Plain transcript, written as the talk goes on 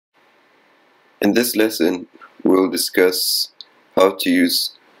In this lesson, we'll discuss how to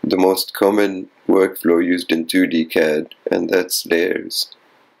use the most common workflow used in 2D CAD, and that's layers.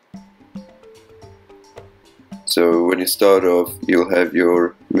 So when you start off, you'll have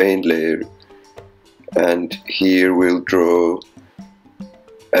your main layer, and here we'll draw,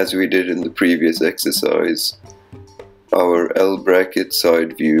 as we did in the previous exercise, our L bracket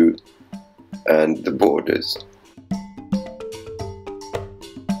side view and the borders.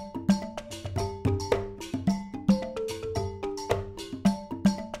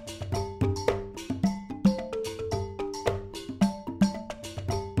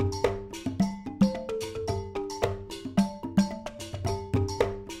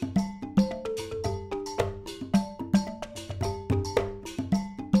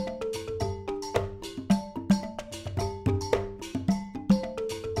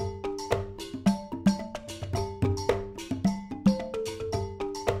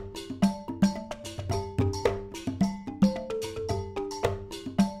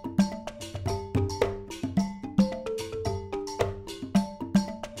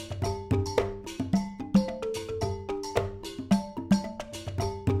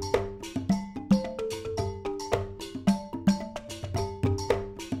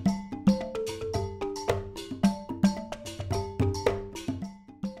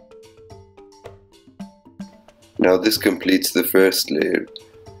 Now this completes the first layer.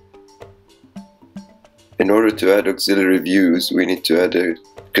 In order to add auxiliary views, we need to add a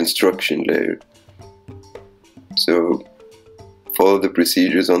construction layer. So follow the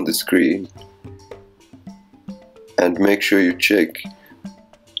procedures on the screen and make sure you check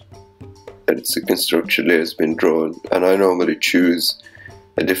that a construction layer has been drawn. And I normally choose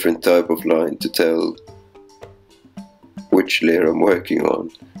a different type of line to tell which layer I'm working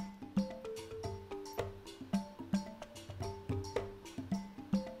on.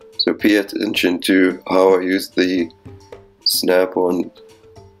 So pay attention to how I use the snap-on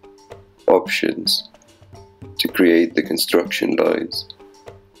options to create the construction lines.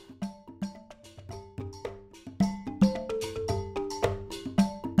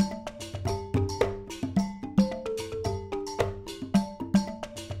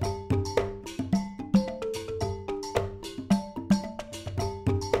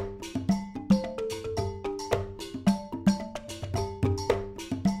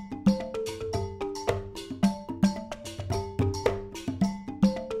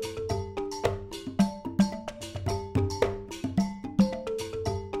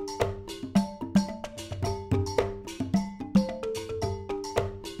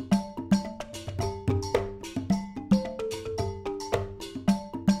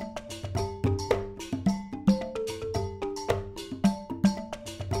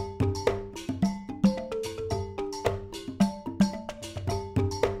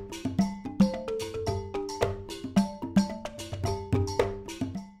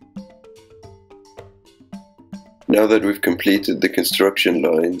 Now that we've completed the construction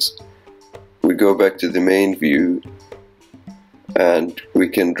lines, we go back to the main view and we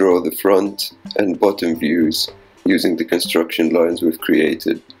can draw the front and bottom views using the construction lines we've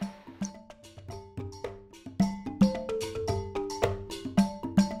created.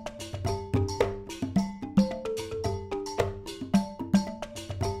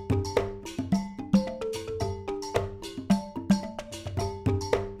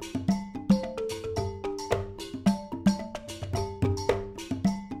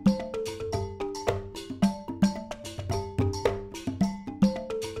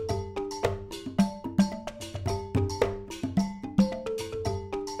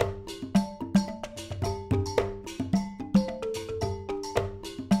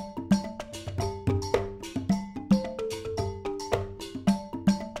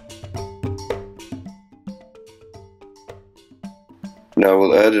 Now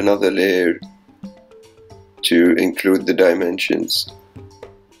we'll add another layer to include the dimensions.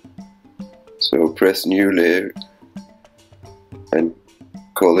 So press new layer and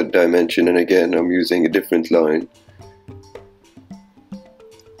call it dimension, and again I'm using a different line.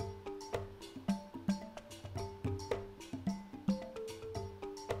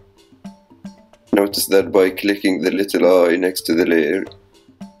 Notice that by clicking the little eye next to the layer,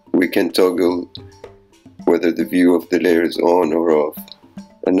 we can toggle whether the view of the layer is on or off.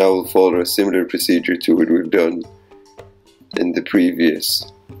 And now we'll follow a similar procedure to what we've done in the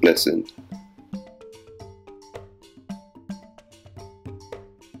previous lesson.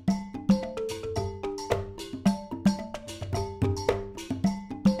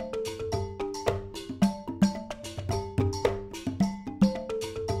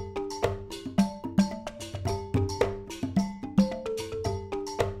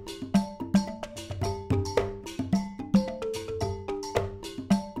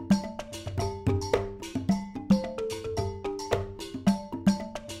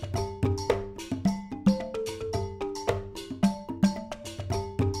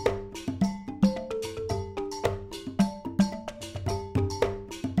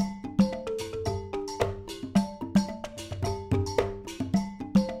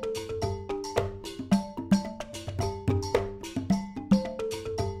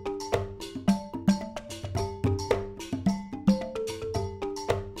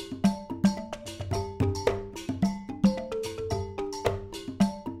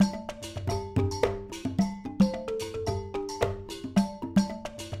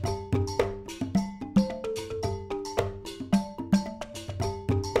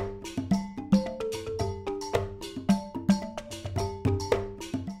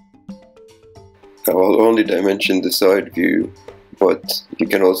 I'll only dimension the side view, but you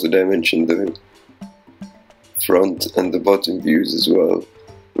can also dimension the front and the bottom views as well.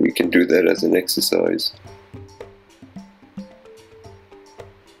 We can do that as an exercise.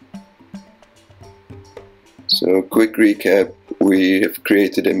 So quick recap, we have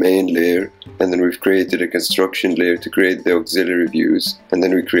created a main layer, and then we've created a construction layer to create the auxiliary views, and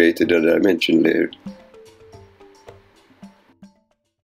then we created a dimension layer.